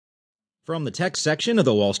From the tech section of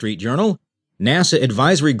the Wall Street Journal, NASA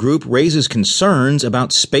Advisory Group raises concerns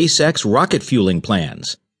about SpaceX rocket fueling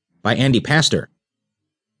plans. By Andy Pasztor.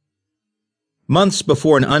 Months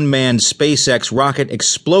before an unmanned SpaceX rocket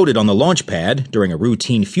exploded on the launch pad during a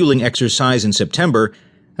routine fueling exercise in September,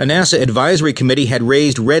 a NASA advisory committee had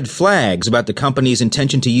raised red flags about the company's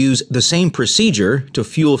intention to use the same procedure to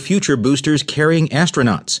fuel future boosters carrying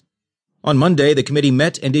astronauts. On Monday, the committee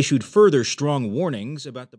met and issued further strong warnings about the